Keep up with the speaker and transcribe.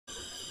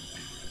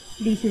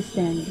Please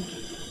stand.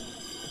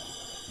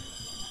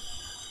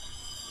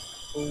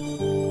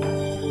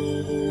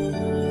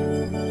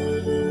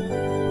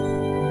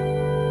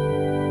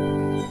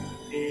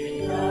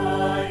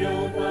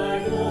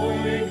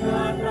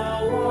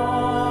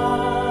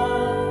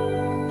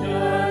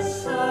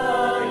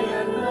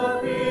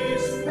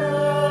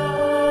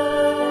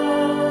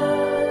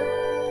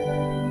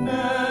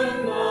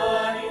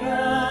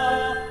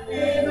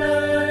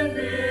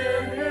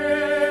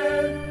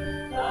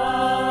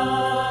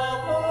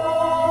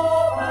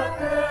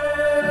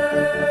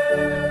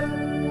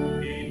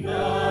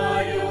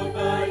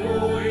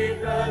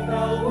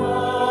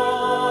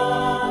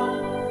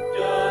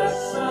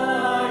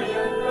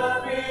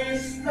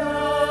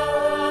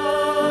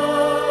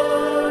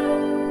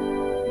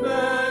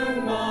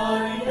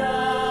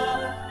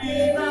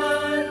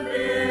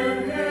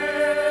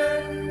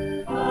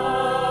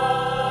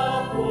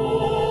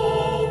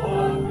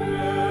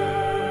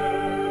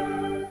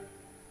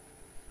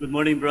 Good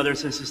morning,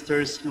 brothers and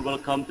sisters, and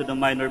welcome to the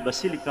Minor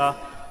Basilica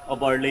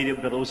of Our Lady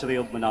of the Rosary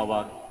of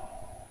Manaoag.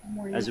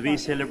 As we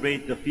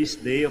celebrate the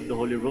feast day of the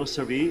Holy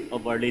Rosary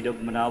of Our Lady of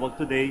Manaoag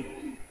today,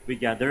 we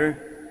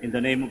gather in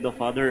the name of the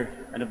Father,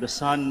 and of the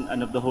Son,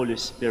 and of the Holy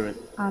Spirit.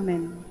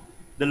 Amen.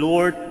 The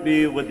Lord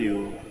be with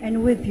you.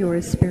 And with your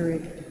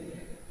spirit.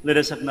 Let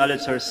us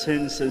acknowledge our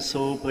sins and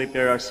so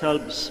prepare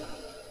ourselves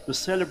to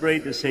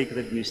celebrate the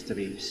sacred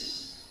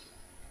mysteries.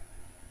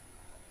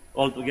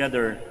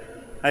 Altogether,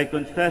 I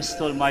confess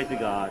to Almighty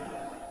God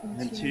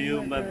and to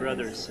you, my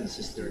brothers and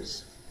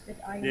sisters, that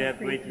I have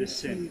greatly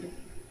sinned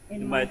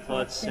in my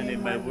thoughts and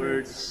in my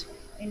words,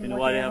 in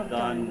what I have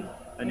done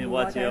and in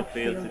what I have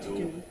failed to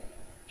do.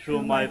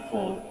 Through my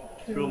fault,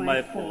 through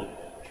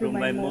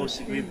my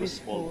most grievous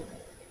fault.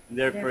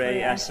 Therefore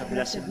I ask the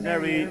Blessed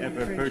Mary,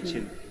 ever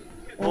Virgin,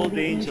 all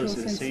the angels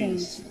and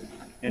saints,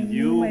 and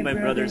you, my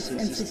brothers and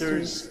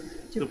sisters,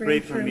 to pray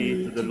for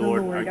me to the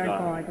Lord our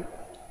God.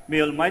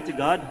 May Almighty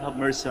God have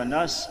mercy on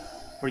us,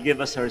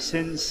 forgive us our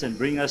sins, and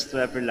bring us to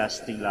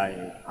everlasting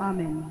life.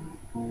 Amen.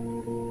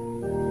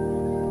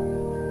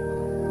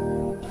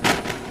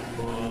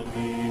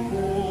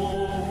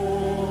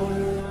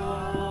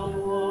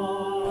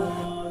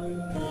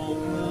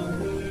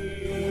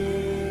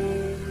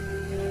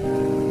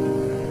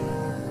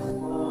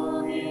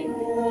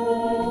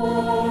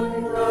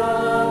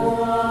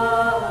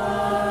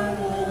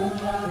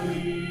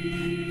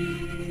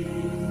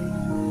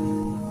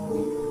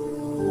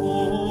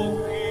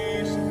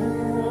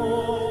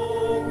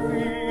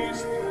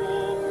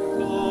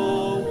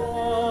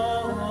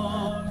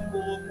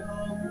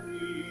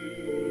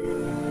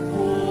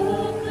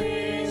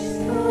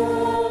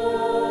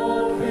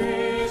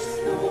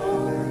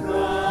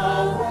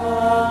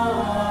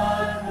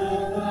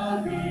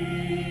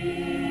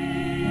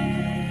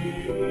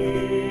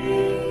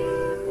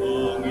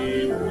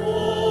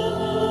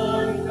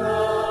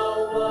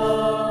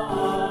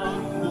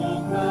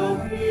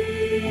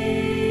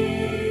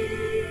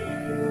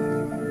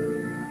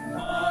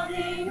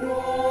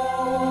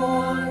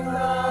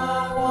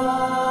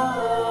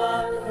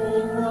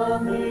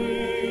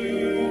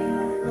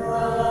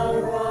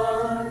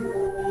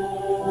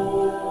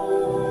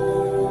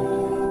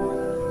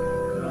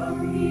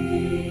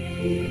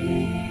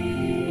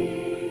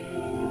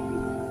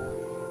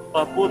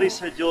 Papuri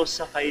sa Diyos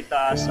sa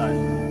kaitaasan.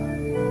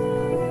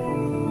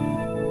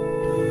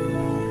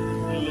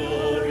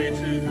 Glory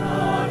to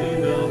God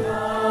in the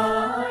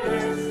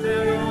highest,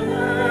 and on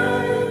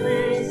earth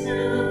peace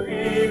to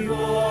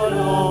people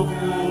of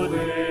good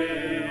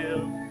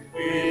will.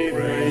 We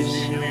praise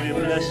you, we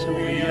bless you,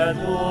 we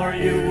adore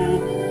you,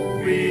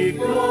 we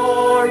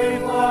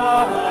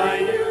glorify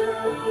you.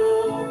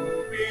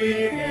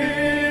 We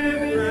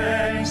give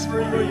thanks for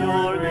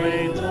your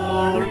great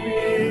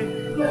glory,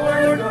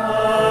 Lord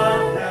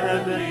God,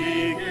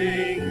 heavenly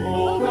King,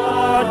 O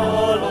God,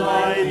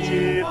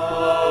 Almighty Father.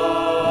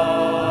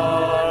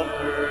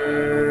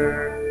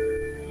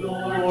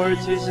 Lord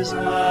Jesus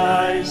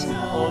Christ,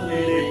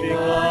 only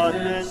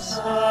begotten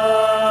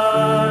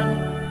Son,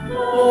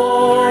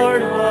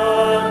 Lord of the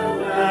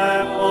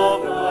Lamb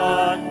of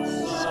God,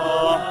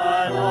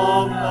 Son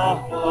of the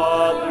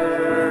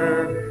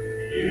Father,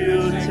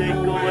 you take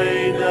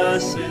away the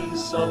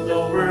sins of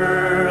the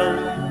world,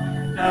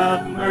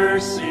 have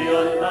mercy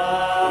on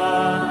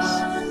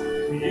us.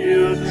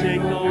 You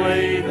take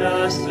away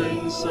the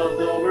sins of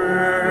the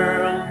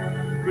world,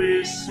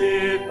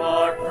 receive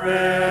our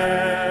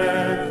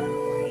prayer.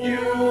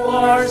 You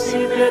are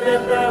seated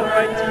at the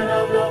right hand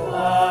of the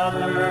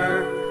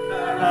Father,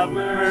 have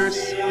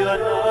mercy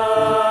on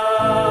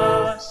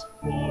us.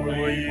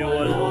 For you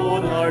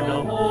alone are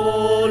the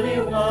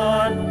Holy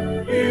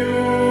One, you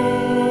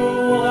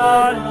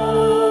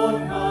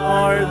alone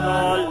are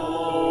the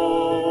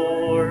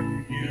Lord,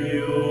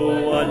 you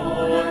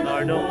alone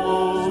are the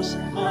Most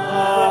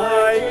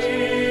High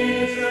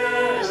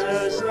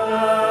Jesus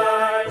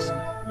Christ,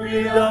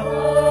 with the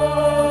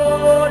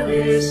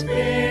Holy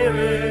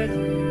Spirit,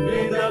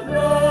 in the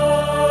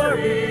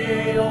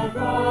glory of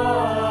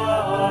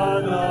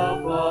God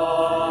the Father.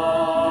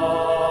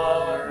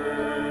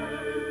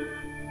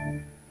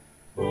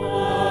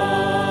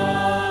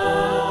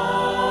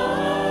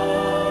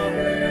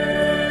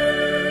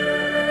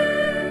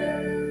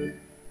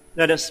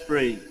 Let us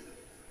pray.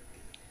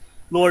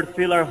 Lord,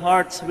 fill our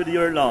hearts with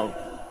your love,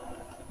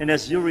 and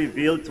as you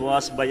revealed to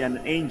us by an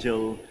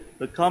angel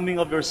the coming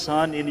of your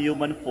Son in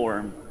human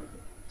form,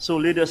 so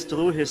lead us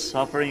through his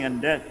suffering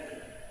and death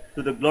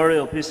to the glory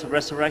of his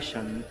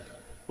resurrection,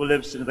 who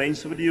lives and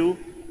reigns with you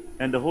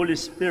and the Holy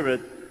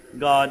Spirit,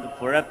 God,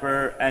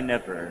 forever and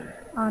ever.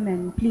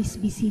 Amen. Please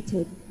be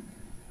seated.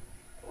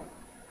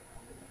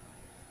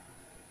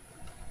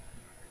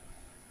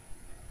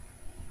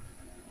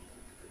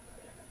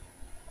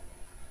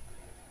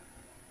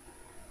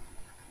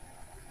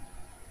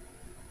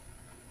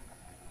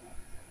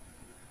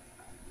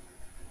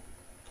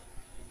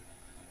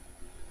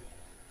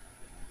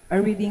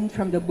 A reading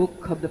from the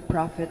book of the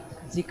prophet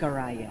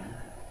Zechariah.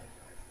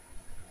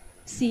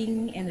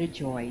 Sing and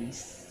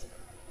rejoice,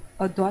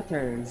 O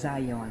daughter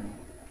Zion.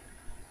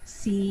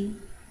 See,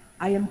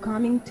 I am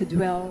coming to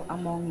dwell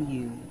among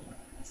you,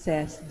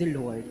 says the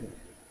Lord.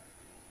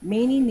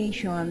 Many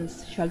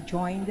nations shall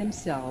join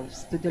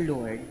themselves to the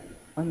Lord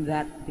on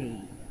that day,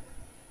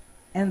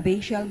 and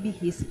they shall be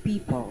his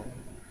people,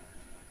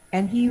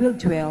 and he will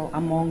dwell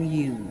among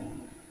you.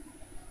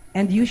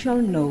 And you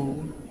shall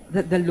know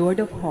that the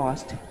Lord of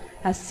hosts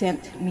has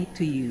sent me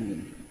to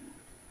you.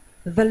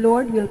 The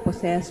Lord will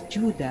possess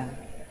Judah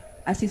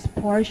as his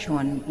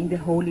portion in the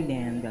Holy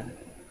Land,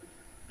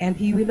 and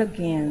he will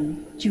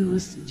again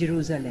choose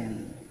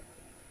Jerusalem.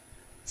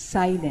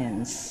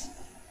 Silence,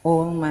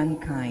 all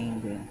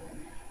mankind,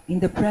 in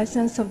the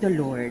presence of the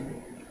Lord,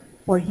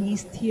 for he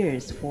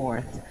steers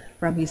forth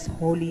from his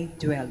holy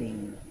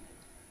dwelling.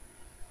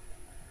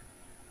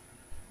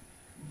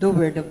 The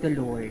word of the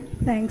Lord.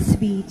 Thanks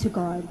be to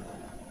God.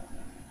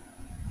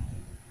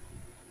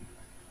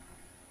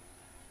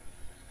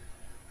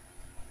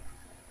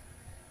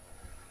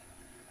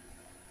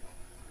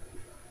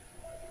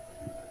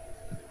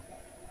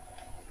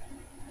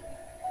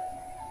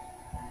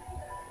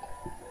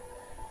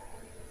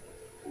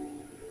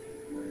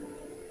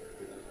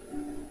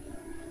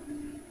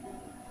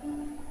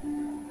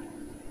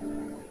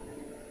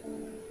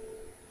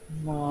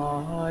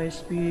 My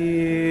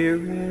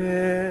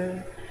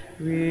spirit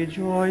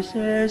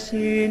rejoices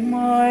in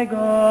my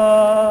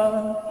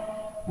God,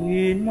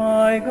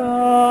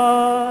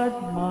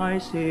 my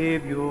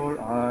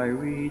Savior, I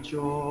rejoice.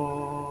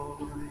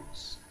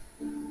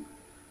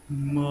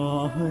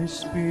 My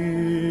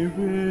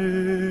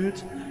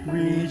spirit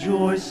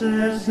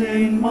rejoices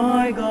in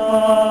my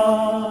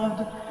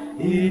God,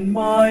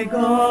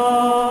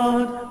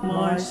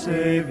 my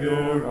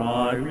Savior,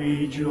 I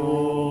rejoice.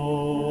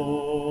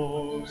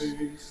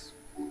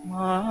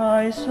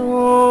 My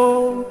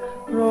soul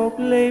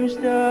proclaims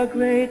the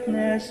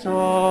greatness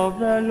of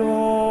the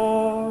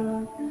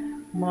Lord.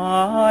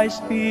 My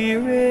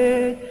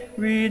spirit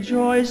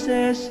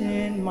rejoices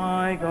in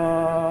my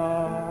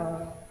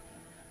God,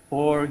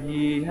 for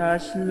he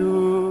has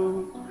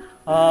looked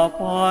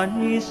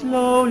upon his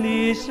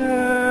lowly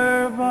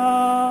servant.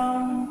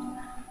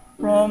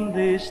 From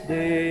this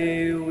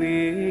day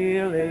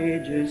will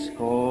ages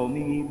call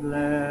me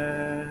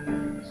blessed.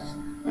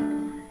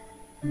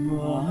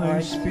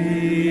 My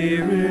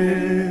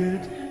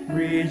spirit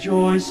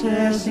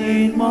rejoices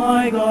in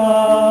my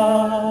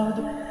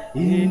God,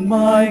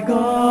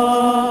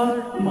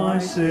 my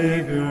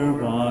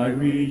Savior, I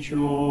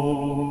rejoice.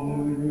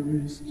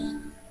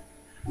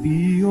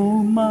 The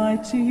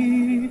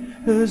Almighty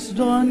has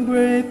done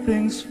great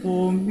things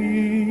for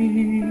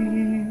me,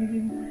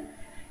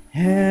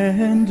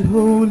 and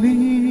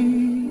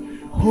holy,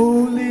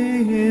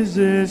 holy is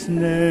his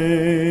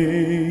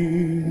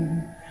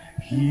name.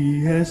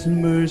 He has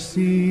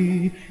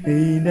mercy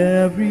in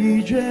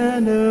every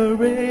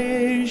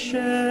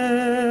generation.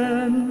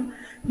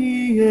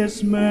 He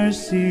has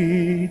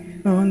mercy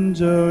on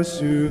those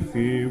who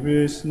fear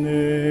his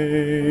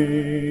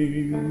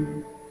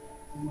name.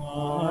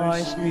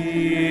 My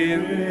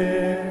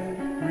spirit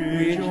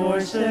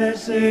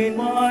rejoices in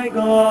my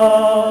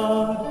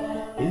God,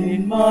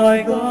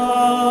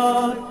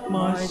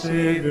 my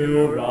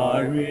Savior,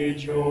 I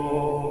rejoice.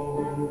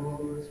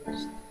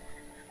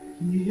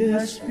 He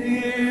has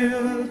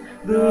filled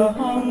the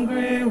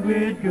hungry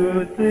with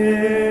good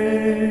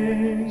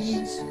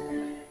things,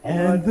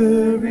 and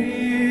the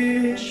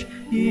rich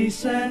he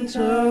sent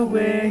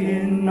away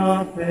in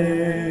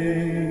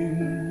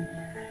nothing.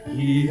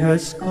 He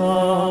has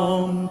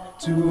come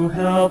to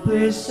help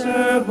his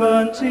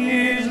servant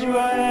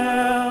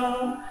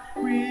Israel,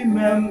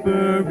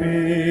 remembering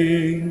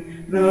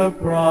the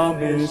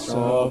promise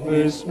of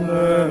his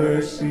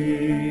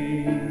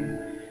mercy.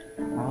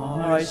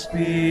 My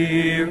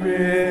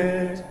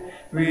spirit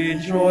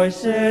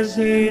rejoices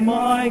in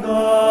my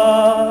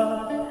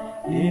God,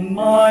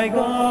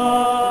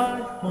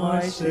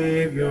 my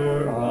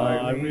Savior,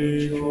 I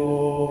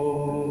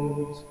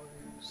rejoice.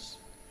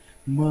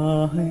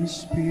 My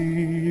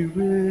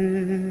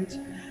spirit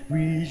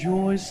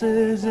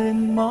rejoices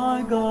in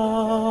my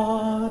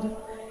God,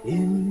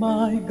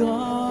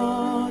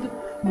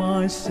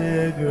 my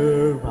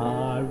Savior,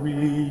 I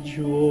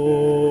rejoice.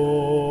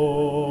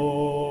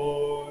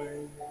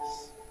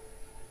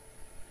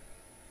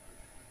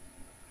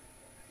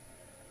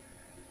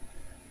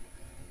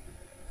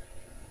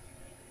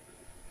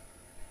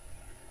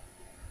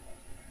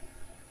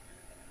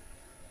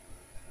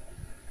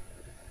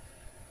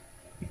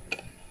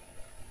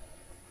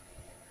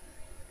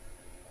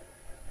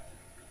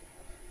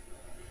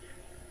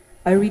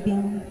 A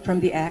reading from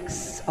the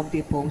Acts of the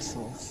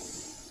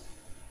Apostles.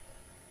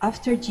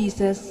 After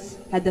Jesus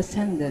had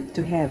ascended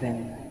to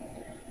heaven,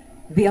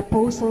 the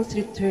apostles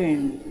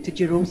returned to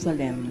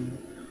Jerusalem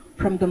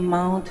from the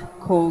mount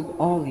called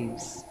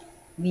Olives,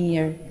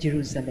 near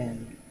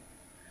Jerusalem,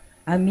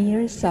 a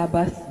mere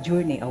Sabbath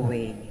journey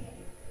away.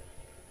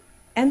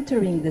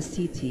 Entering the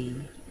city,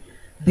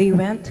 they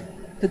went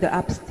to the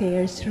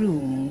upstairs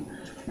room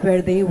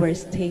where they were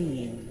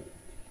staying.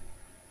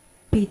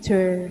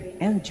 Peter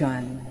and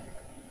John,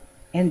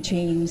 and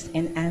James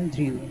and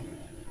Andrew,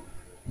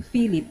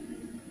 Philip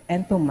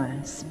and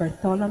Thomas,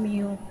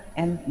 Bartholomew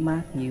and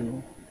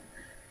Matthew,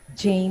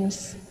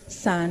 James,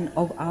 son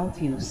of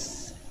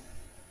Alphaeus,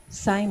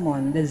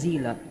 Simon the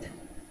Zealot,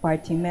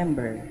 party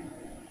member,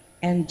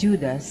 and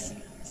Judas,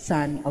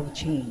 son of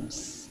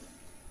James.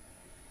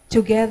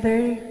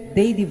 Together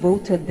they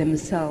devoted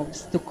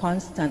themselves to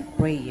constant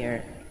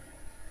prayer.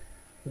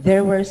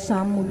 There were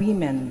some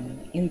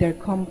women in their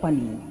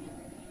company,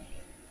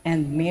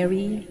 and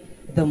Mary,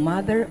 the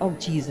mother of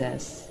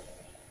Jesus,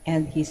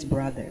 and his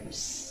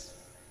brothers.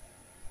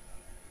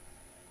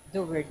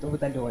 The word of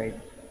the Lord.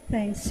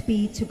 Thanks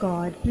be to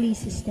God. Please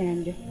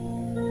stand.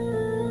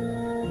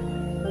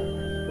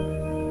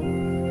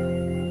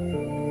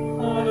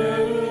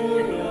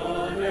 Alleluia,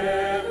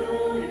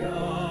 alleluia,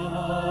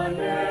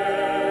 alleluia.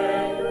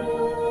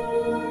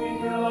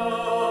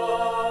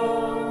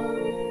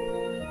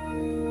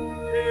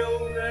 Hail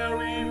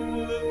Mary,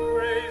 full of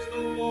grace,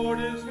 the Lord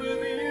is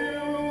with you.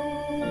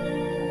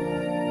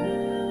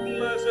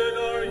 Blessed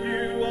are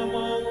you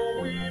among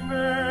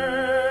women.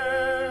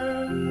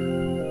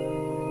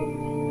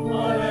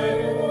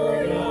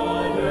 Alleluia,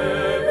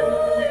 alleluia,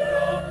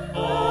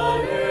 alleluia.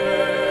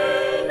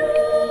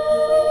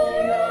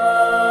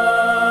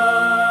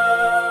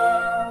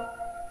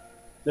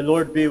 The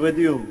Lord be with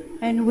you.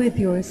 And with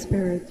your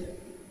spirit.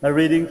 A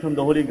reading from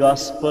the Holy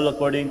Gospel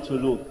according to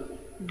Luke.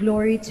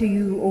 Glory to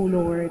you, O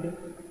Lord.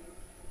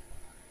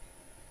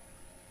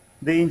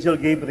 The angel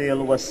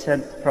Gabriel was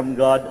sent from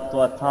God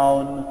to a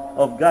town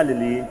of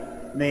Galilee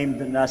named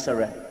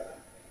Nazareth,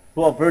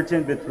 to a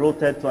virgin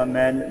betrothed to a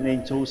man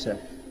named Joseph,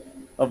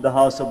 of the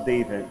house of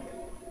David.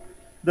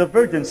 The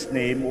virgin's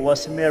name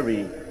was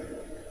Mary,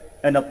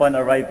 and upon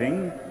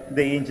arriving,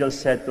 the angel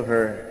said to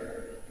her,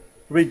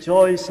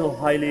 "Rejoice, O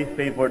highly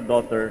favored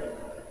daughter,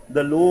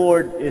 the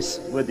Lord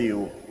is with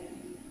you.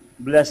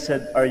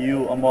 Blessed are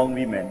you among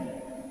women."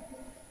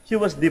 She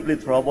was deeply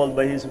troubled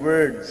by his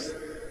words,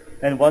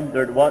 and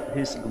wondered what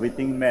his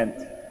greeting meant.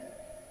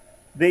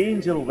 The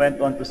angel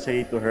went on to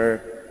say to her,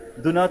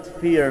 "Do not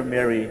fear,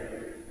 Mary.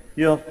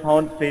 You have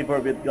found favor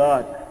with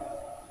God.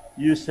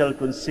 You shall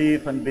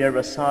conceive and bear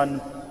a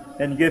son,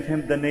 and give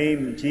him the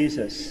name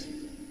Jesus.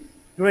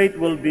 Great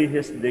will be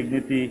his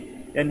dignity,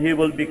 and he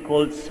will be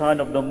called Son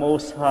of the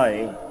Most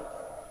High.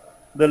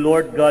 The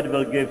Lord God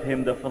will give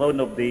him the throne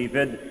of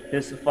David,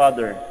 his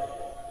father.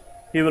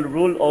 He will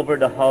rule over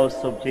the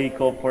house of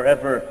Jacob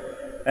forever,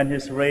 and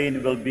his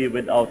reign will be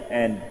without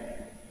end."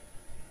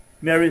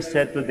 Mary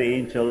said to the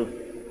angel,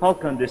 "How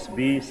can this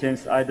be,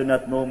 since I do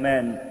not know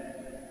man?"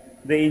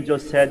 The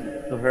angel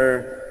said to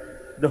her,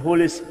 "The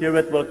Holy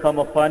Spirit will come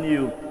upon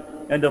you,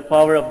 and the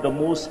power of the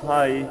Most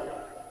High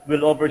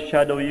will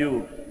overshadow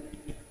you.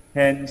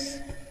 Hence,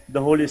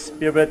 the Holy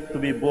Spirit to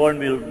be born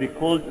will be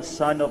called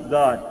Son of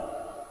God.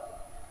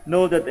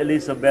 Know that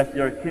Elizabeth,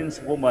 your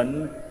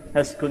kinswoman,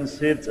 has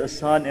conceived a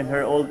son in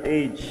her old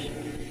age.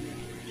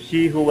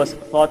 She who was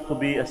thought to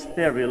be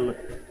sterile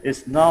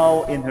is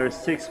now in her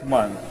 6th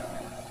month,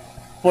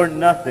 for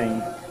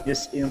nothing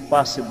is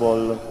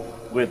impossible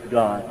with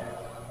God."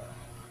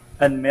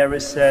 And Mary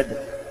said,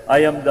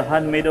 "I am the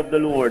handmaid of the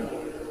Lord.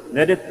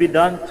 Let it be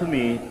done to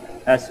me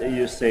as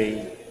you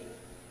say."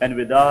 And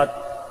with that,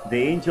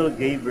 the angel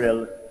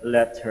Gabriel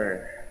left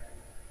her.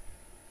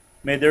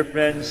 My dear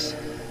friends,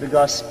 the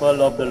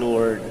Gospel of the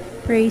Lord.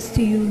 Praise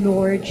to you,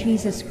 Lord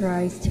Jesus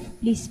Christ.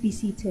 Please be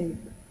seated.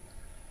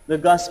 The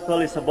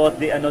Gospel is about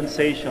the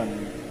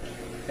Annunciation,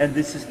 and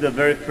this is the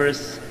very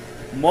first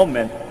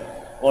moment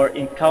or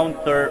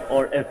encounter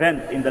or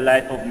event in the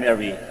life of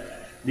Mary,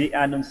 the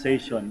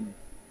Annunciation,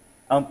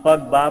 ang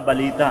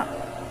pagbabalita,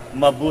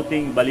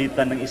 mabuting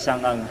balita ng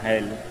isang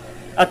anghel.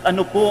 At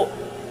ano po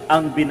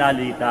ang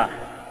binalita?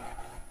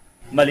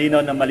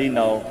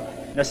 Malinaw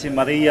na si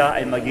Maria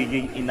ay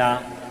magiging ina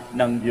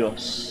ng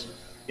Diyos.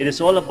 It is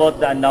all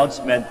about the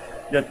announcement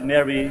that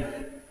Mary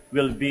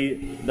will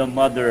be the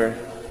mother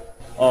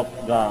of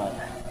God.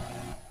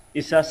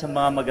 Isa sa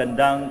mga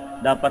magandang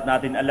dapat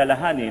natin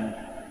alalahanin,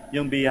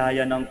 yung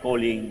biyaya ng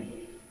calling.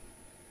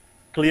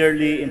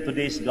 Clearly, in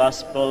today's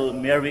gospel,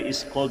 Mary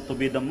is called to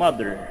be the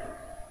mother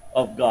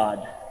of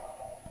God.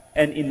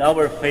 And in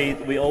our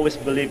faith, we always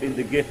believe in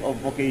the gift of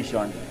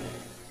vocation.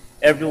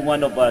 Every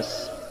one of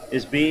us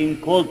is being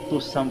called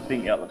to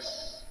something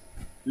else.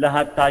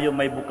 Lahat tayo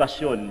may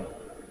bukasyon.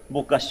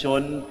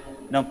 Bukasyon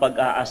ng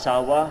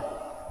pag-aasawa,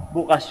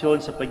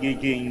 bukasyon sa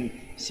pagiging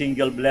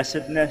single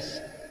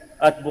blessedness,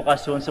 at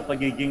bukasyon sa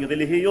pagiging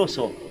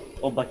relihiyoso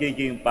o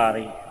pagiging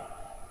pari.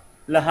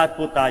 Lahat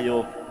po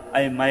tayo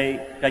ay may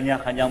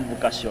kanya-kanyang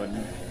bukasyon.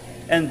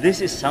 And this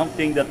is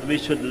something that we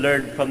should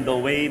learn from the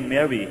way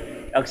Mary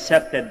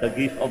accepted the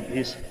gift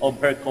of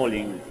her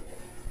calling.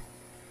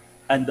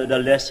 And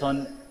the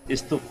lesson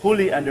is to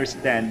fully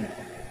understand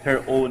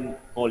her own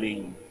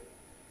calling.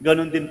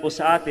 Ganon din po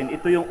sa atin,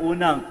 ito yung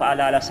unang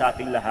paalala sa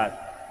ating lahat.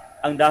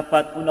 Ang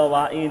dapat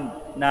unawain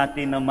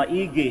natin na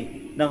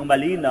maigi, ng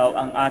malinaw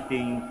ang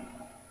ating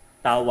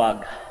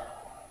tawag.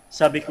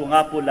 Sabi ko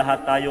nga po,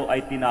 lahat tayo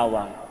ay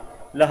tinawag.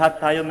 Lahat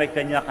tayo may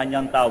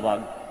kanya-kanyang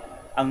tawag.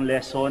 Ang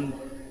lesson,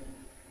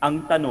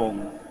 ang tanong,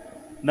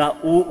 na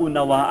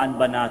uunawaan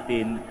ba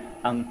natin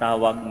ang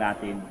tawag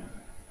natin?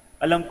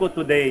 Alam ko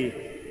today,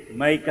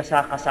 may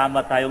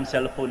kasama tayong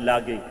cellphone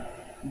lagi.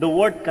 The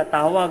word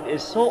katawag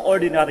is so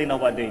ordinary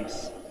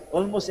nowadays.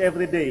 Almost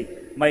every day,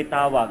 may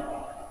tawag.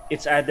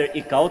 It's either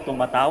ikaw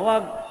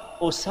tumatawag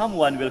o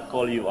someone will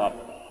call you up.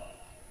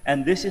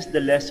 And this is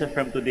the lesson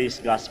from today's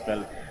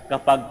gospel.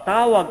 Kapag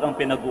tawag ang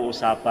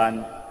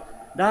pinag-uusapan,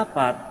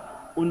 dapat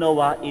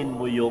unawain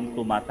mo yung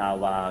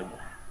tumatawag.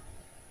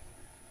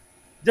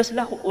 Just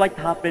like what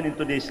happened in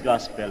today's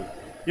gospel,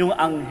 yung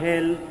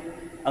anghel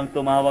ang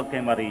tumawag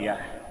kay Maria.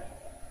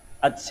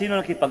 At sino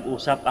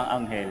nakipag-usap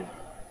ang anghel?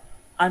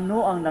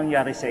 Ano ang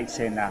nangyari sa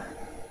eksena?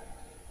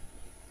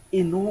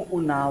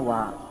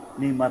 Inuunawa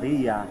ni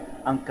Maria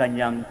ang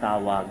kanyang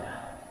tawag.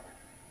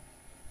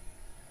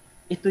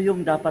 Ito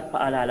yung dapat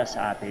paalala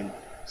sa atin.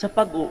 Sa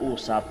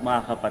pag-uusap,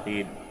 mga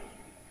kapatid,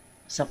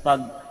 sa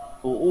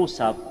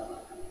pag-uusap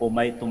o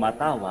may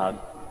tumatawag,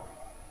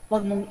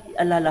 huwag mong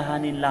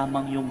alalahanin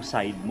lamang yung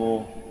side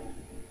mo.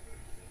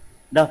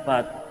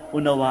 Dapat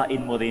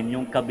unawain mo rin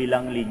yung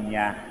kabilang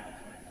linya.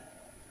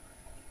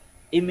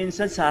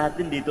 Minsan sa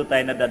atin dito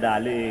tayo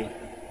nadadali.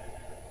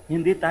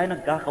 Hindi tayo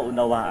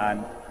nagkakaunawaan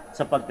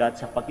sapagkat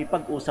sa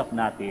pakipag-usap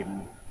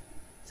natin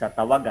sa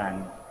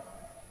tawagan,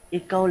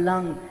 ikaw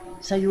lang,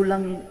 sa'yo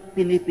lang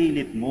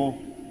pinipilit mo.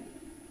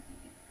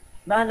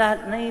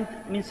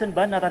 Minsan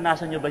ba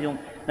naranasan nyo ba yung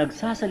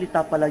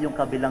nagsasalita pala yung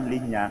kabilang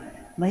linya,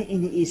 may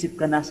iniisip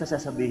ka na sa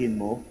sasabihin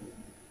mo?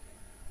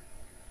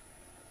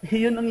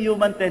 Yun ang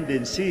human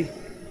tendency.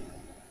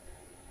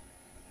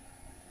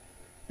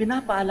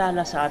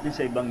 Pinapaalala sa atin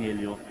sa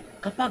Ebanghelyo,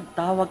 kapag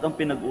tawag ang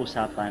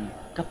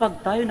pinag-uusapan,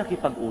 kapag tayo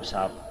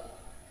nakipag-usap,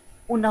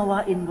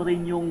 unawain mo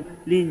rin yung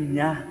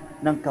linya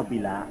ng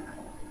kabila.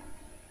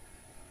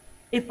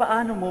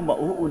 Paano mo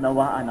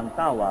mauunawaan ang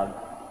tawag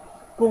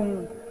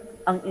kung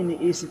ang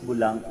iniisip mo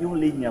lang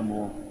yung linya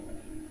mo?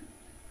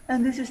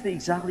 And this is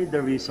exactly the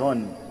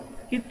reason.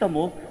 Kita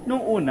mo,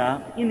 nung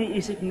una,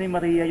 iniisip ni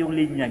Maria yung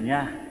linya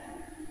niya.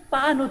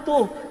 Paano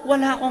to?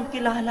 Wala akong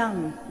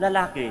kilalang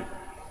lalaki.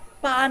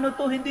 Paano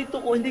to?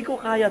 Hindi ko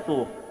kaya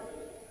to.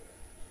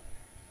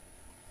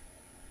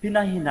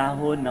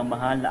 Pinahinahon ng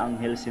mahal na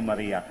anghel si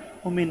Maria.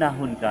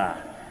 Huminahon ka.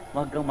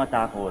 Huwag kang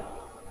matakot.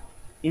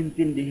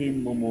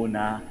 Intindihin mo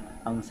muna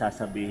ang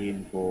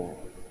sasabihin ko.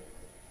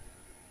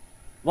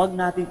 Huwag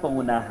nating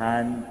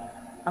pangunahan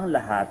ang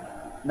lahat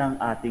ng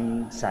ating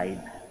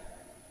side.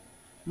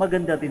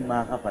 Maganda din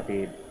mga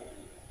kapatid,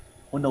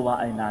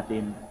 unawaan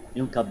natin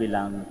yung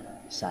kabilang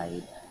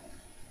side.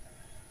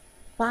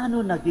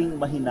 Paano naging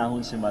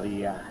mahinahon si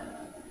Maria?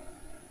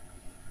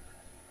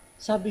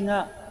 Sabi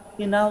nga,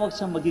 tinawag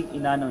sa maging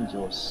ina ng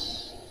Diyos.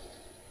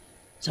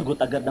 Sagot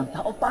agad ng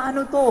tao,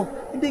 paano to?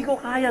 Hindi ko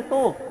kaya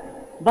to.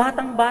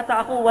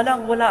 Batang-bata ako,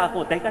 walang-wala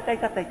ako.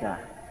 Teka.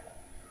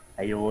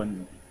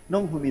 Ayun,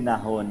 nung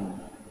huminahon,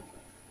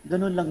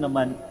 ganun lang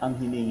naman ang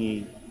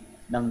hiningi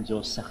ng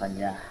Diyos sa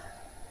kanya.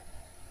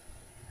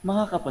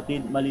 Mga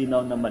kapatid,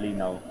 malinaw na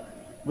malinaw.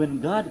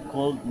 When God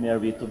called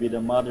Mary to be the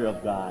mother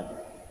of God,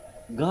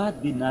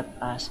 God did not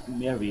ask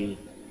Mary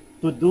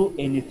to do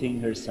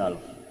anything herself,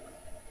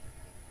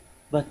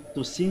 but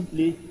to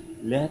simply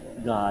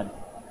let God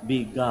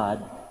be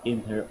God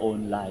in her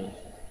own life.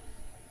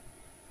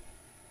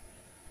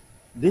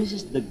 This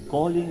is the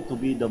calling to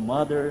be the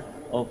mother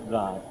of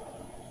God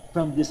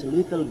from this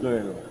little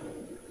girl.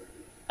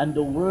 And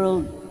the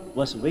world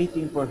was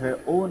waiting for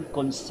her own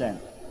consent.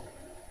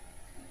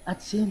 At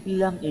simple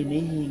lang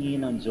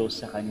inihingi ng Diyos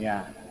sa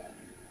kanya.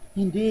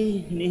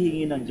 Hindi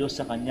hinihingi ng Diyos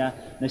sa kanya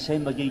na siya'y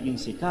magiging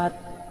sikat.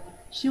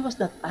 She was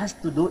not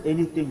asked to do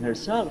anything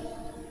herself,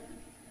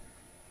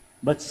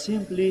 but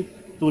simply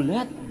to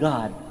let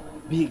God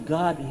be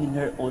God in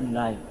her own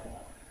life.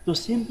 To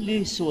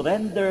simply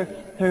surrender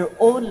her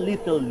own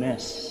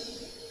littleness.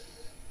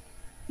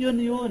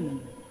 Yun.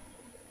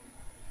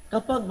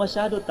 Kapag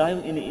masyado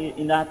tayong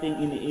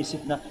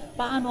iniisip na,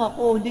 paano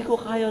ako? Hindi ko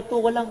kaya to.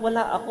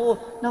 Walang-wala ako.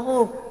 Naku,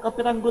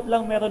 kapiranggot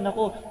lang meron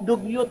ako.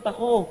 Dugyot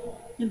ako.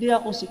 Hindi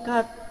ako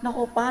sikat.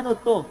 Naku, paano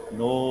to?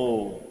 No.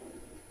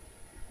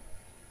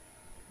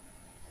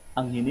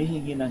 Ang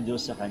hinihingi ng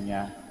Diyos sa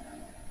kanya,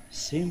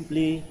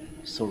 simply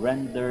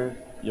surrender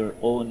your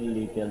own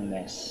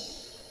littleness.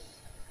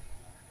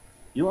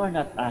 You are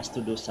not asked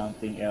to do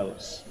something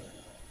else.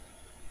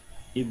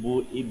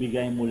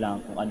 Ibigay mo lang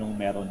kung anong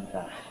meron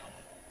ka.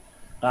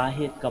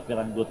 Kahit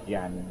kapiranggot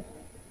yan,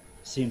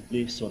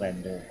 simply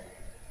surrender.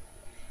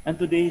 And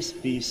today's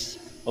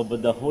feast of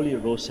the Holy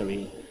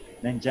Rosary,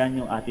 nandyan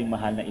yung ating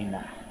mahal na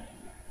ina.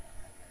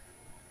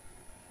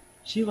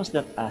 She was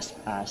not asked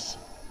us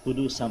to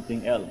do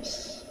something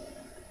else.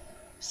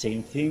 Same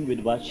thing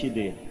with what she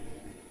did.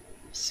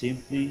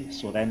 Simply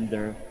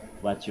surrender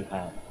what you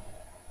have.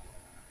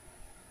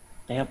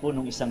 Kaya po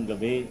nung isang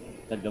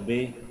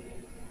kagabi,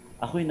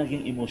 ako'y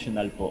naging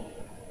emotional po.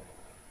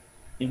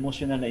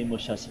 Emotional na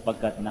emosyonal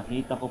sapagkat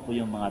nakita ko po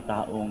yung mga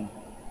taong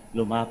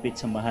lumapit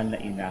sa mahal na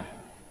ina.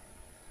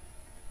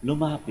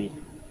 Lumapit.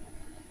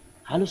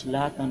 Halos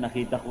lahat ng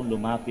nakita kong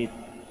lumapit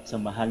sa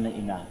mahal na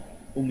ina,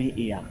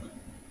 umiiyak.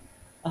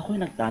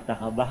 Ako'y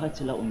nagtataka, bakit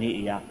sila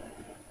umiiyak?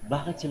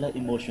 Bakit sila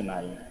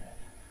emotional?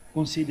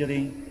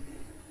 Considering,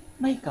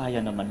 may kaya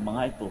naman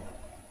mga ito.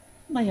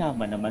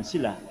 Mayaman naman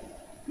sila.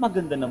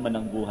 Maganda naman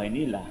ang buhay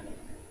nila.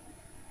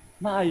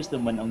 Maayos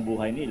naman ang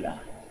buhay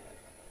nila.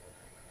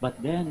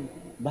 But then,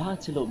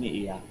 bakit sila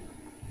umiiyak?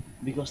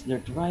 Because they're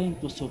trying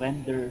to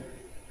surrender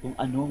kung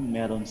anong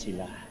meron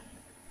sila.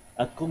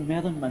 At kung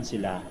meron man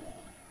sila,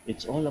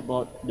 it's all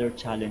about their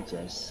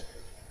challenges.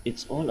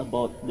 It's all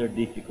about their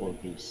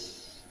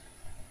difficulties.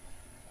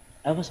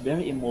 I was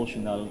very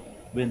emotional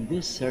when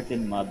this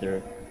certain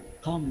mother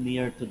come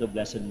near to the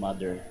Blessed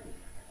Mother.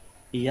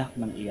 Iyak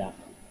ng iyak.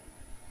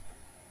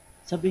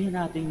 Sabihin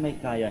natin may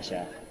kaya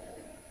siya.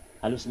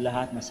 Halos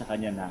lahat nasa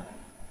kanya na.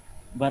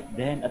 But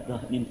then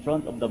in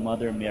front of the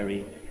Mother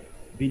Mary,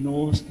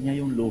 binuhos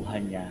niya yung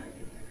luha niya.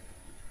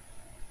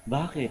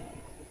 Bakit?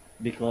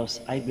 Because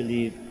I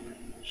believe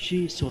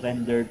she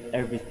surrendered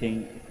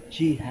everything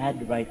she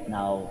had right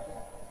now.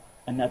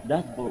 And at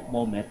that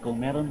moment, kung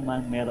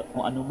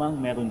ano mang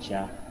meron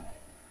siya,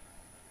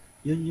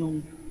 yun yung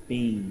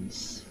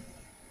pains.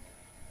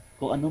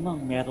 Kung ano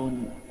mang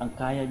meron ang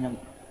kaya niyang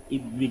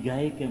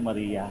ibigay kay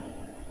Maria,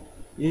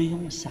 yun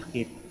yung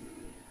sakit.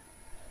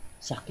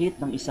 Sakit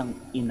ng isang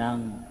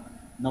inang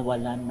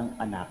nawalan ng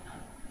anak.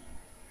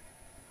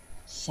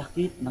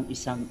 Sakit ng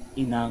isang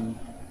inang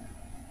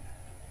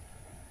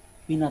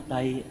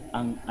pinatay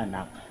ang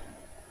anak.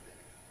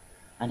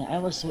 And I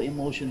was so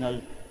emotional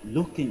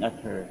looking at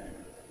her.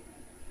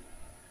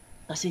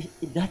 Kasi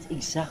that's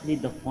exactly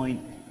the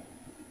point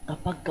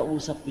kapag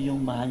kausap mo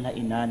yung mahal na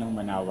ina ng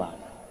Manaoag.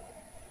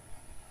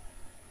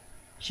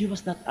 She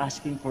was not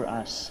asking for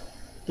us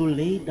to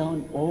lay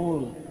down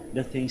all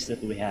the things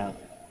that we have,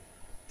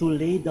 to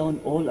lay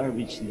down all our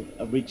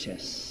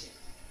riches,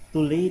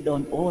 to lay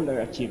down all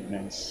our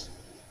achievements,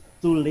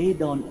 to lay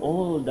down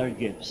all our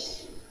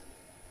gifts,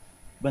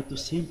 but to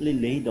simply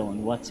lay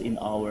down what's in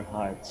our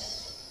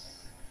hearts.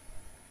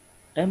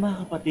 Kaya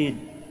mga kapatid,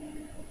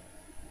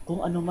 kung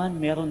ano man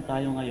meron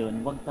tayo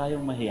ngayon, huwag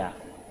tayong mahiya,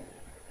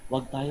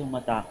 huwag tayong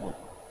matakot,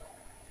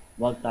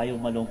 huwag tayong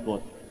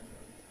malungkot.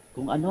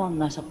 Kung ano ang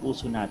nasa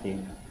puso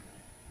natin,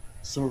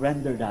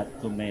 surrender that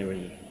to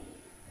Mary.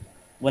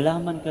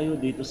 Wala man kayo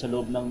dito sa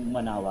loob ng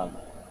Manaoag,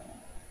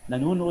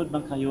 nanonood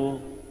man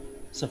kayo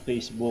sa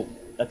Facebook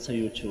at sa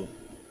YouTube,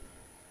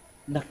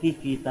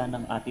 nakikita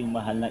ng ating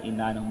mahal na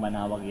ina ng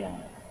Manaoag yan.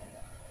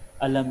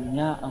 Alam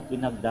niya ang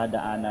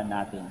pinagdadaanan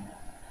natin.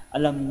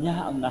 Alam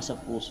niya ang nasa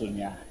puso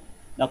niya,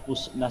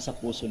 nasa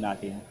puso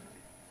natin.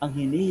 Ang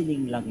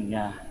hinihiling lang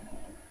niya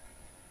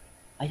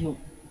ay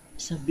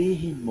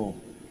sabihin mo,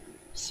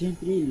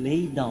 simply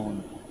lay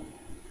down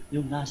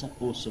yung nasa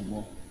puso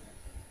mo.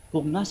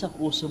 Kung nasa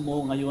puso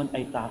mo ngayon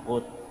ay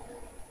takot,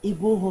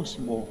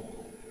 ibuhos mo.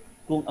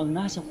 Kung ang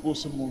nasa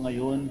puso mo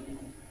ngayon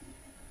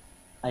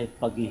ay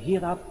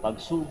paghihirap,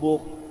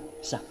 pagsubok,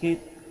 sakit,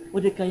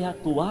 o di kaya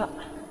tuwa,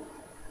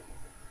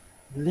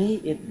 lay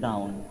it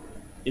down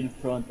in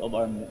front of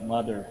our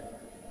Mother,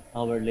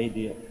 Our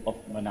Lady of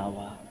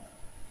Manaoag.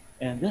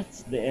 And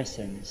that's the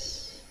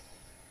essence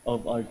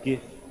of our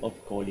gift of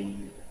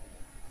calling.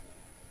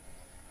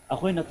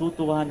 Ako'y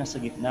natutuwa na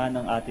sa gitna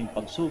ng ating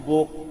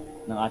pagsubok,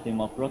 ng ating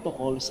mga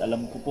protocols.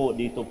 Alam ko po,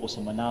 dito po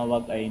sa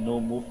Manaoag ay no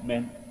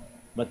movement.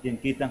 But din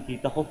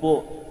kitang-kita ko po,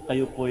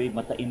 kayo po'y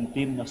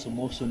mataimtim na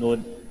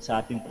sumusunod sa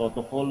ating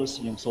protocols,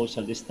 yung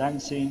social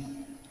distancing.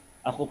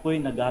 Ako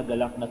po'y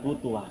nagagalak,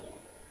 natutuwa.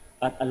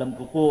 At alam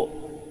ko po,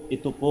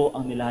 ito po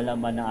ang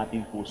nilalaman ng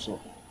ating puso.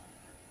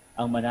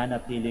 Ang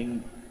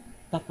mananatiling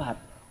tapat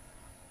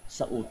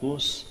sa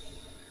utos,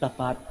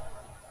 tapat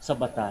sa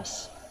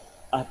batas,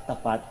 at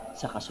tapat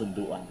sa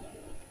kasunduan.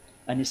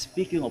 And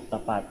speaking of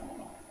tapat,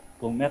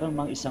 kung meron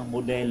mang isang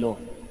modelo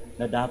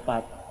na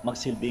dapat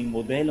magsilbing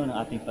modelo ng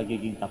ating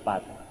pagiging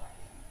tapat,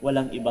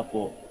 walang iba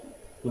po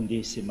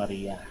kundi si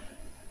Maria,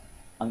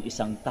 ang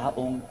isang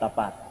taong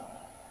tapat.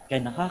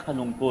 Kaya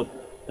nakakalungkot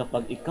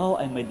kapag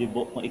ikaw ay may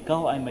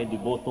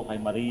deboto kay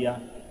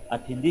Maria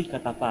at hindi ka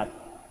tapat,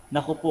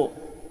 naku po,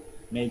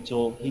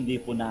 medyo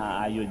hindi po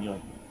naaayon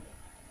yon.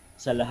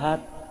 Sa lahat,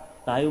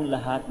 tayong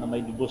lahat na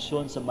may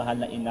debosyon sa mahal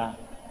na ina,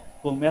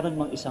 kung meron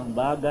mang isang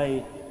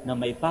bagay na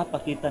may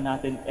papakita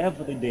natin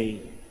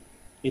everyday,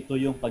 ito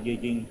yung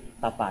pagiging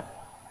tapat.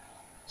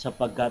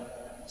 Sapagkat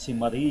si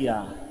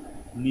Maria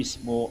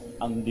mismo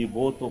ang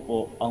deboto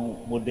po,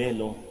 ang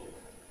modelo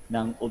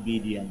ng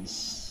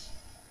obedience,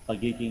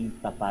 pagiging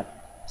tapat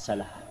sa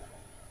lahat.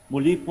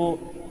 Muli po,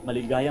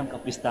 maligayang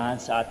kapistahan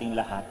sa ating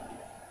lahat.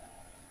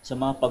 Sa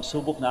mga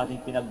pagsubok na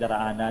ating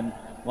pinagdaraanan,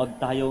 huwag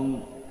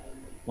tayong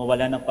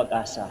mawala ng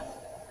pag-asa.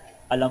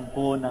 Alam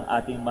po ng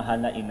ating mahal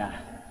na ina,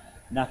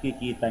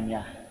 nakikita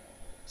niya.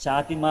 Sa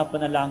ating mga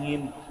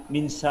panalangin,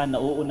 minsan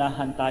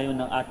nauunahan tayo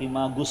ng ating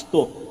mga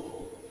gusto,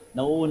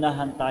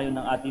 nauunahan tayo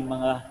ng ating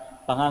mga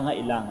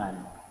pangangailangan.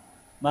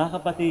 Mga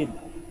kapatid,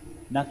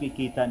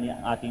 nakikita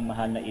niya ang ating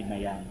mahal na ina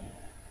yan.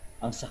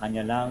 Ang sa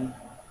kanya lang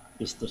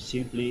is to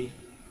simply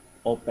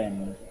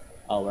open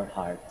our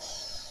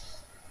hearts.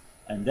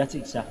 And that's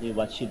exactly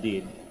what she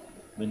did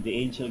when the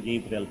angel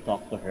Gabriel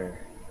talked to her.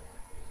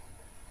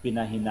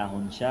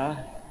 Pinahinahon siya,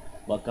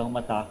 huwag kang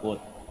matakot.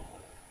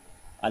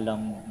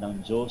 Alam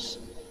ng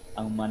Diyos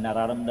ang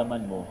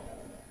nararamdaman mo.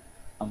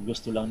 Ang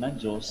gusto lang ng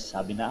Diyos,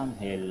 sabi na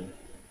anghel,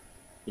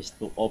 is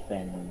to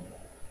open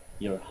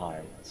your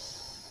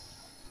hearts.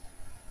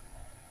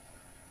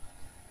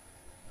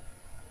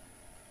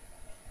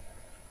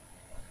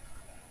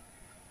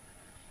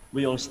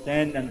 We all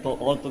stand and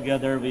all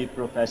together we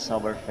profess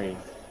our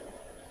faith.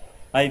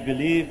 I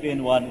believe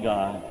in one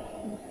God,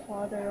 the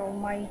Father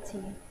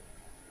Almighty,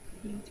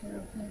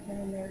 creator of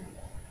heaven and earth.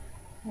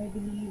 I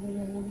believe in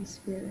the Holy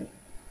Spirit,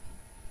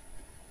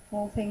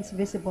 all things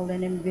visible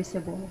and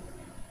invisible.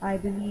 I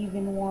believe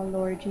in one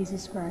Lord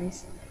Jesus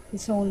Christ,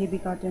 his only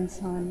begotten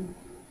Son,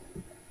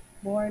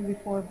 born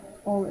before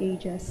all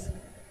ages,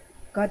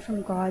 God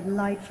from God,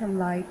 light from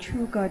light,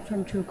 true God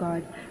from true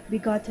God,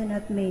 begotten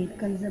not made,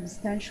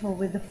 consubstantial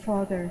with the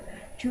Father.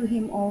 Through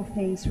him all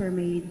things were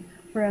made.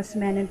 For us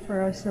men and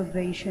for our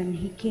salvation,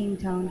 he came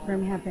down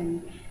from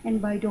heaven,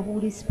 and by the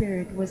Holy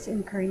Spirit was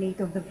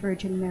incarnate of the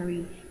Virgin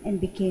Mary,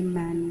 and became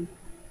man.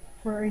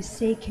 For our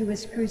sake he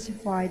was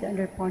crucified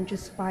under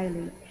Pontius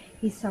Pilate.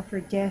 He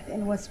suffered death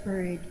and was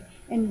buried,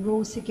 and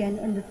rose again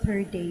on the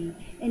third day,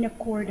 in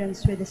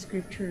accordance with the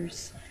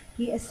Scriptures.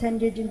 He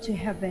ascended into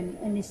heaven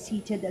and is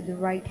seated at the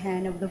right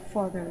hand of the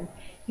Father.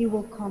 He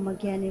will come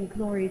again in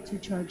glory to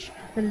judge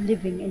the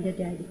living and the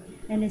dead,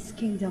 and his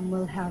kingdom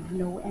will have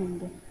no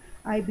end.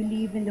 I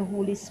believe in the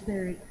Holy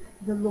Spirit,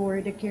 the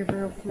Lord, the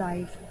giver of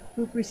life,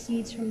 who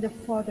proceeds from the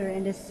Father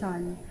and the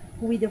Son,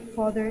 who with the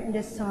Father and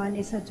the Son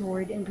is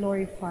adored and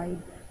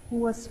glorified,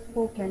 who has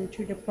spoken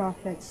through the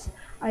prophets.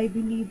 I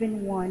believe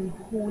in one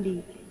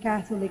holy,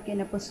 Catholic,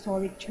 and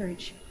Apostolic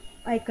Church.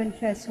 I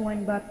confess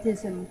one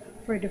baptism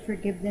for the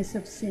forgiveness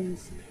of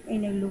sins,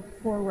 and I look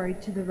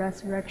forward to the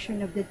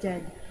resurrection of the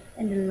dead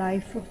and the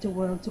life of the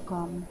world to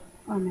come.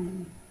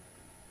 Amen.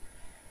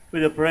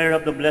 With the prayer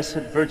of the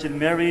Blessed Virgin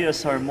Mary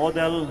as our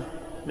model,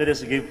 let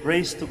us give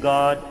praise to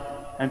God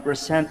and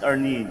present our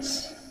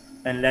needs.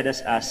 And let us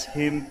ask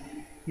him,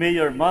 may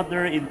your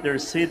mother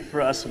intercede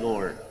for us,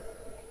 Lord.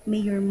 May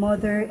your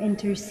mother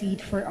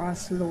intercede for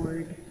us,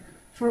 Lord.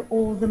 For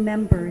all the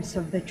members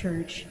of the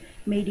Church,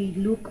 may they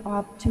look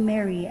up to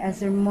Mary as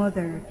their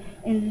mother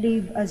and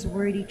live as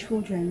worthy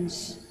children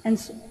and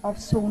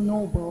of so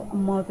noble a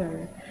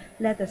mother.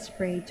 Let us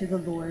pray to the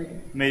Lord.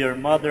 May your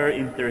mother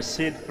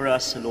intercede for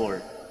us,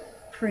 Lord.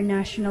 For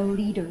national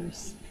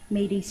leaders,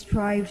 may they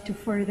strive to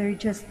further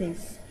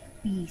justice,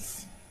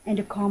 peace, and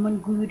the common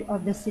good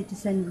of the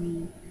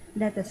citizenry.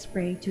 Let us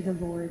pray to the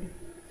Lord.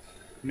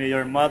 May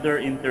your mother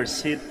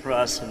intercede for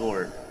us,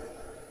 Lord.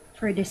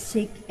 For the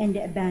sick and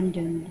the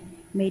abandoned,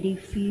 may they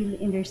feel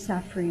in their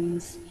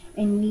sufferings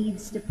and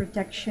needs the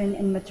protection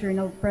and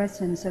maternal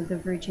presence of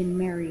the Virgin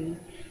Mary.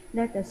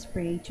 Let us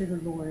pray to the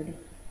Lord.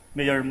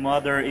 May your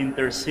mother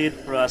intercede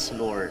for us,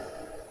 Lord.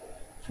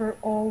 For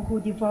all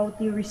who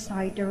devoutly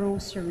recite the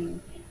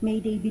Rosary, may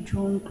they be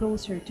drawn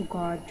closer to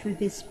God through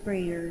this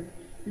prayer.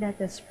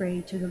 Let us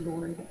pray to the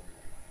Lord.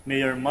 May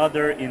your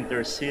mother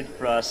intercede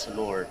for us,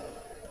 Lord.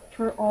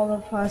 For all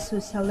of us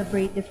who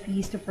celebrate the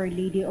feast of Our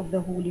Lady of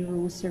the Holy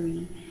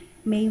Rosary,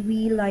 may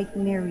we, like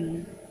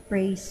Mary,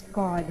 praise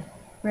God,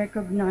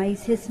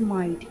 recognize his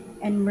might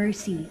and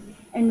mercy,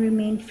 and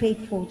remain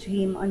faithful to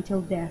him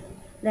until death.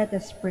 Let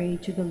us pray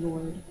to the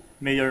Lord.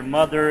 May your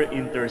mother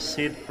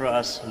intercede for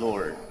us,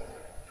 Lord.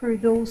 For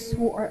those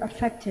who are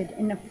affected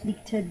and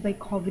afflicted by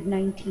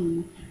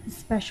COVID-19,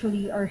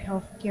 especially our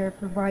healthcare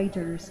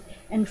providers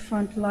and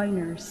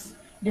frontliners,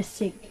 the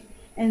sick,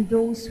 and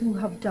those who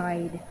have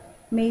died,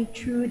 may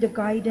through the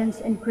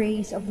guidance and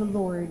grace of the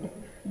Lord,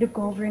 the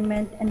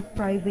government and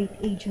private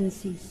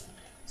agencies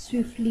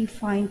swiftly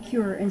find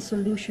cure and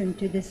solution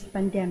to this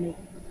pandemic.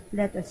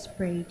 Let us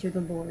pray to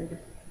the Lord.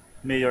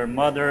 May your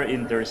mother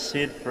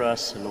intercede for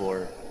us,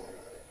 Lord.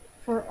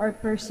 For our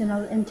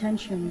personal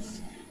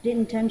intentions, the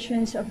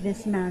intentions of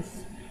this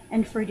Mass,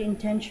 and for the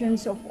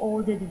intentions of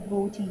all the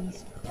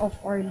devotees of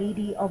Our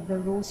Lady of the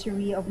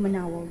Rosary of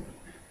Manaoag,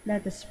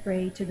 let us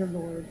pray to the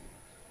Lord.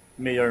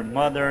 May your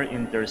mother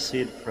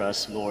intercede for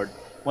us, Lord.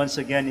 Once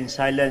again, in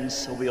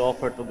silence, we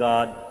offer to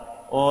God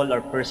all our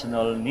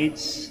personal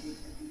needs,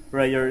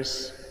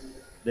 prayers,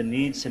 the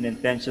needs and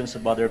intentions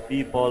of other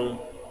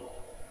people,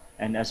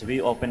 and as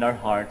we open our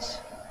hearts,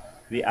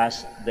 we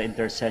ask the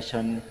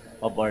intercession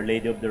of Our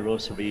Lady of the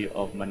Rosary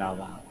of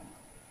Manaoag.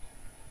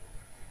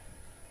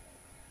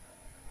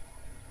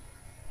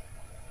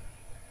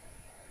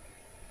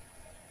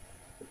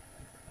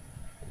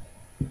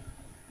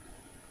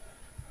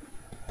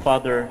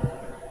 Father,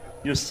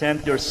 you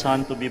sent your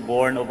Son to be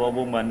born of a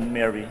woman,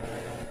 Mary.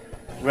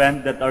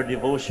 Grant that our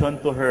devotion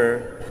to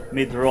her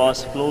may draw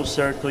us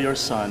closer to your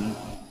Son,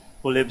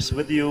 who lives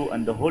with you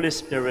and the Holy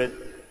Spirit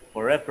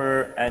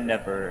forever and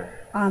ever.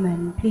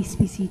 Amen. Please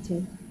be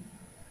seated.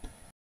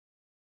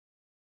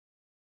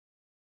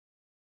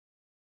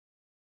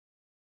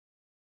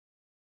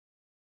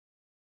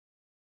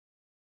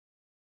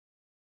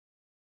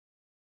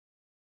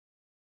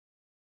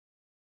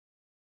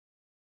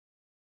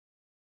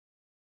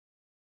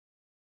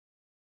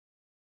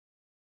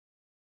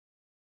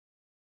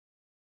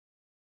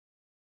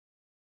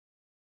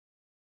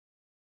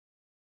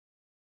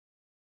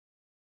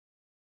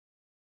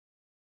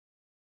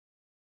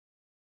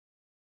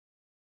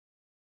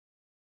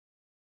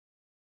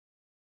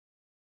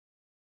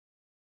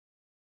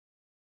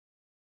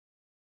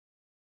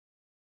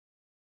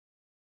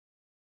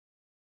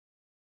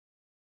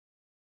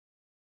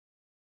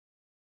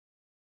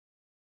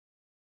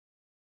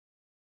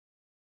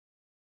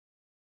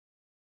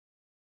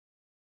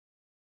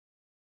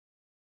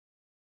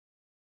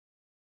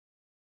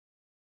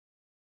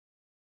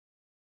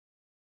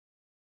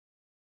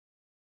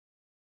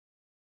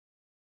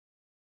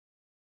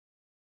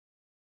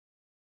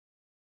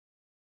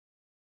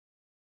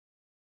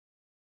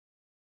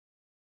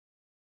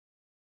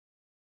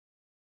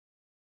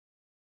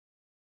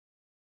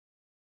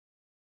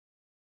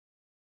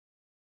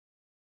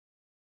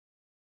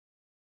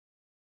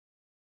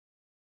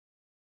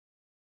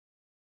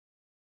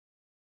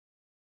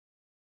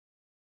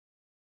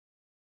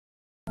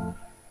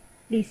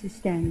 Please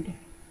stand.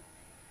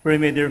 Pray,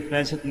 my dear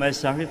friends, that my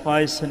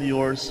sacrifice and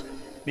yours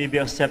may be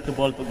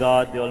acceptable to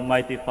God, the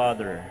Almighty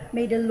Father.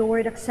 May the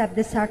Lord accept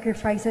the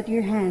sacrifice at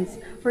your hands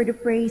for the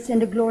praise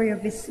and the glory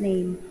of his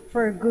name,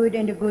 for our good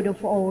and the good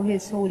of all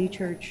his holy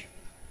church.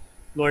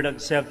 Lord,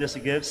 accept these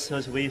gifts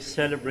as we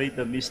celebrate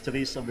the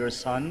mysteries of your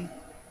Son.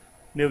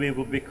 May we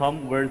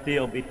become worthy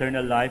of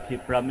eternal life he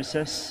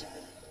promises,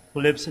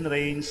 who lives and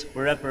reigns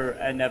forever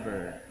and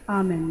ever.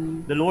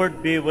 Amen. The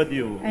Lord be with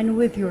you. And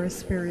with your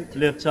spirit.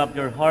 Lift up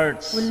your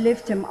hearts. We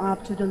lift them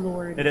up to the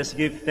Lord. Let us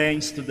give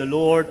thanks to the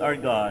Lord our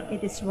God.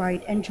 It is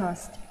right and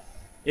just.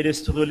 It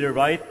is truly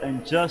right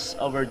and just,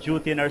 our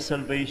duty and our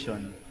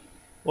salvation,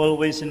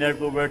 always and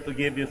everywhere to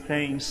give you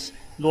thanks,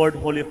 Lord,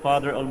 Holy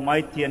Father,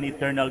 Almighty and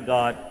eternal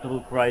God,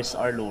 through Christ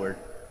our Lord.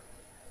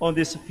 On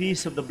this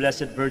feast of the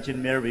Blessed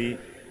Virgin Mary,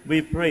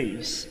 we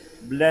praise,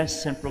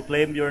 bless, and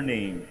proclaim your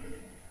name.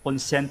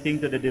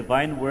 Consenting to the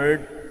divine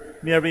word,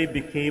 Mary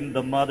became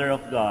the Mother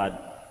of God.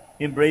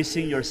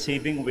 Embracing your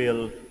saving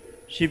will,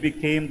 she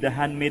became the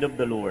handmaid of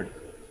the Lord.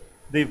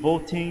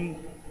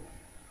 Devoting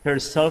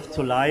herself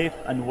to life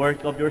and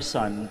work of your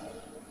Son,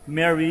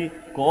 Mary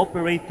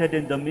cooperated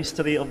in the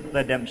mystery of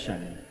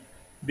redemption.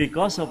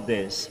 Because of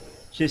this,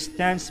 she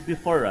stands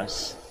before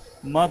us,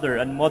 Mother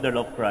and Model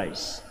of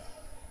Christ.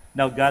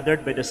 Now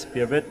gathered by the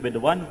Spirit with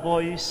one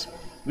voice,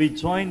 we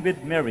join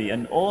with Mary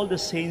and all the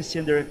saints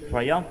in their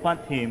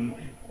triumphant hymn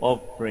of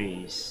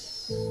praise.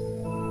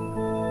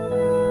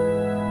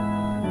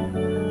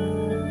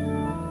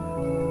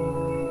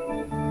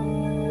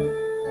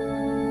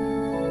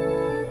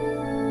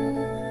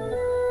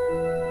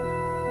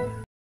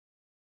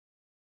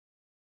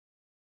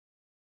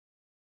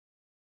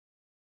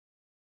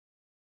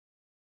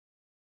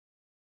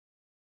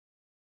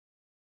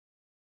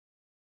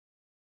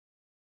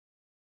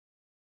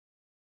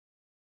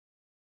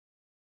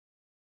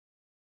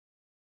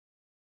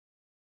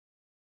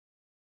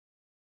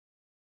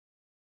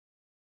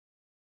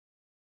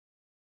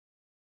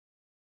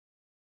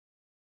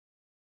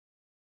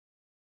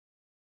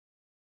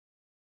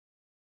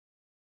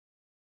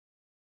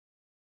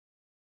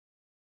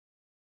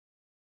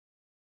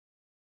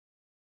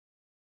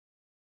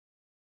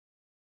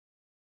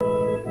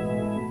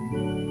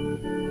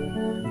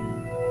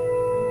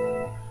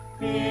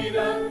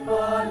 Ilan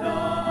pa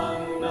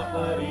lang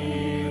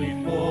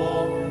nakaririto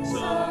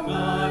sa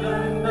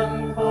ngalan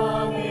ng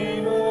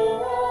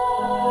Panginoon.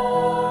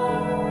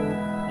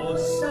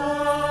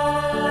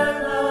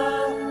 Hosana,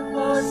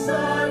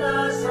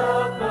 Hosana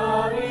sa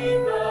kaitaasan,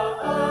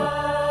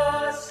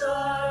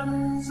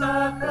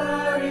 sa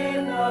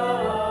kaitaasan,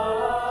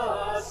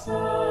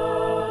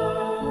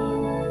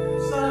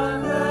 sa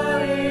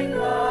kaitaasan.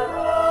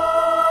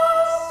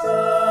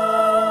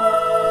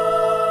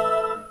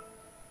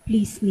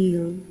 Please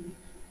kneel.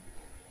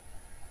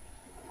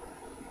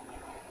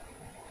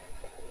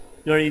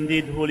 You are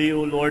indeed holy,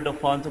 O Lord, the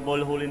fount of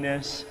all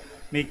holiness.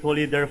 Make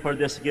holy, therefore,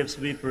 these gifts,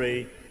 we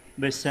pray,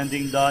 by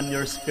sending down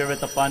your Spirit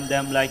upon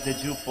them like the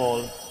dew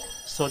fall,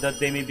 so that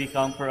they may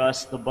become for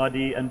us the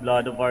body and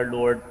blood of our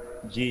Lord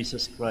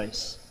Jesus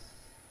Christ.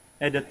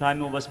 At the time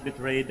he was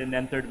betrayed and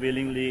entered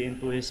willingly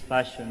into his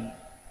passion,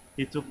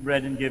 he took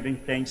bread and giving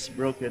thanks,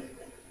 broke it,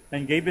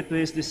 and gave it to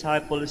his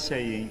disciples,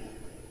 saying,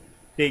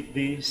 "Take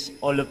this,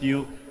 all of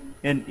you,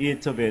 and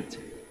eat of it,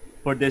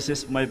 for this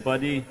is my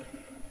body,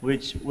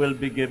 which will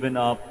be given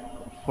up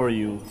for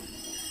you."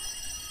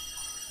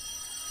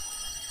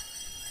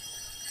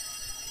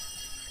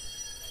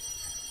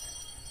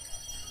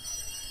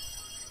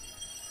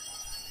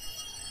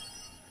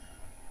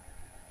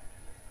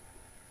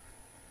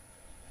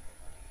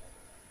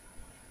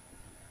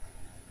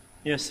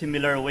 In a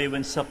similar way,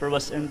 when supper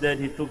was ended,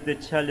 he took the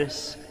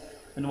chalice,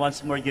 and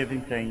once more giving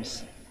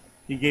thanks,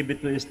 he gave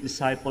it to his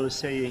disciples,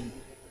 saying,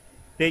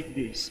 "Take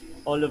this,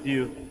 all of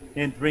you,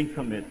 and drink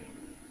from it,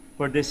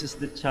 for this is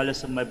the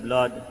chalice of my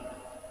blood,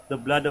 the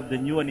blood of the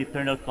new and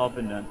eternal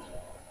covenant,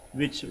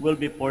 which will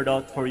be poured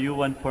out for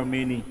you and for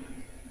many,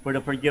 for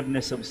the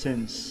forgiveness of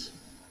sins.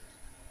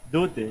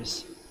 Do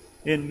this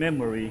in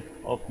memory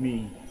of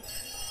me."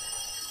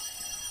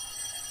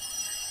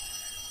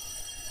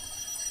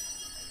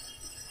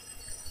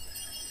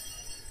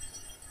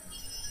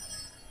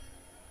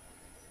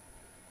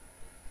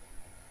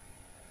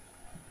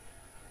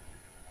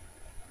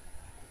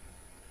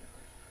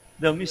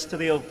 The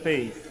mystery of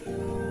faith. We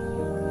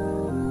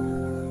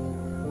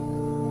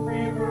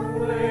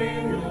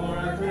proclaim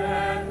your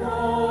death,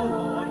 O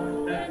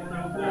Lord, and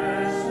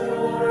profess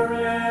your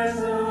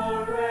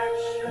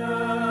resurrection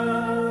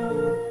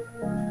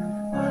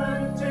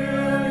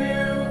until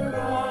you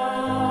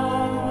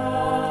come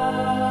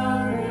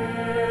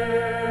again.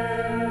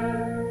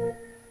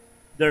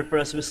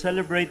 Therefore, as we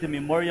celebrate the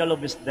memorial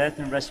of his death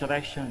and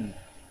resurrection,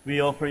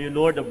 we offer you,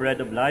 Lord, the bread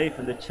of life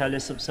and the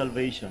chalice of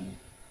salvation,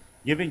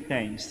 giving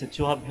thanks that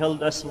you have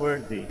held us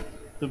worthy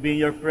to be in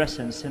your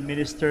presence and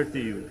minister to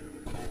you.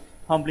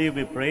 Humbly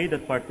we pray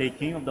that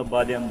partaking of the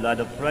body and blood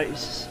of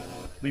Christ,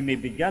 we may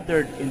be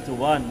gathered into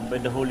one by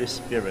the Holy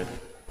Spirit.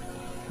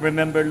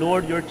 Remember,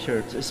 Lord, your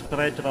church is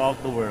spread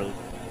throughout the world,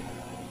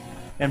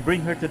 and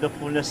bring her to the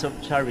fullness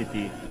of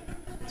charity,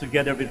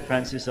 together with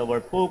Francis our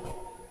Pope,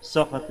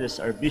 Socrates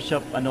our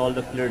Bishop, and all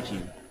the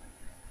clergy.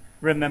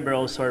 Remember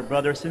also our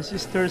brothers and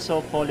sisters who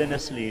have fallen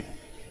asleep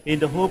in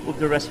the hope of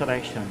the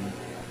resurrection,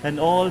 and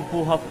all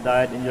who have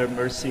died in your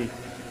mercy.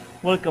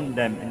 Welcome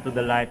them into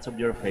the light of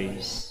your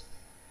face.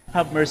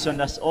 Have mercy on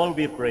us all,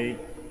 we pray,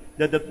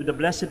 that the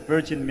Blessed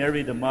Virgin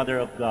Mary, the Mother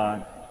of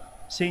God,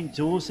 Saint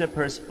Joseph,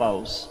 her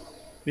spouse,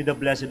 with the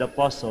blessed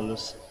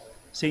apostles,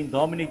 Saint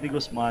Dominic de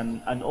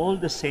Guzman, and all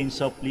the saints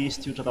who have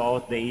pleased you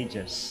throughout the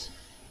ages,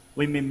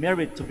 we may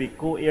merit to be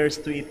co-heirs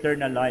to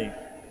eternal life,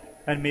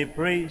 and may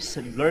praise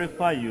and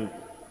glorify you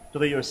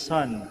through your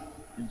Son,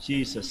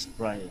 Jesus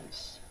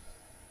Christ.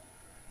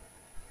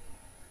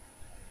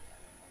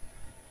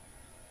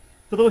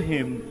 Through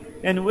him,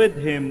 and with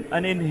him,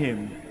 and in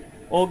him,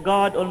 O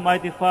God,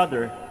 Almighty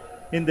Father,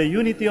 in the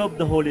unity of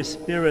the Holy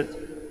Spirit,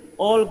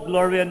 all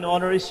glory and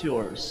honor is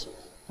yours,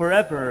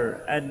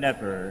 forever and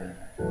ever.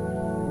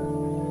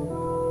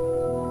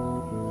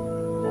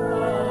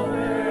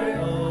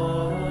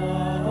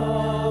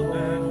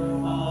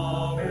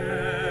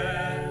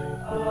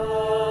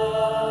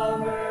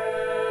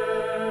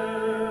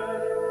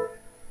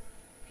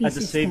 At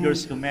the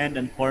Savior's command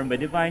and formed by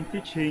divine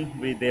teaching,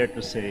 we dare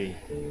to say,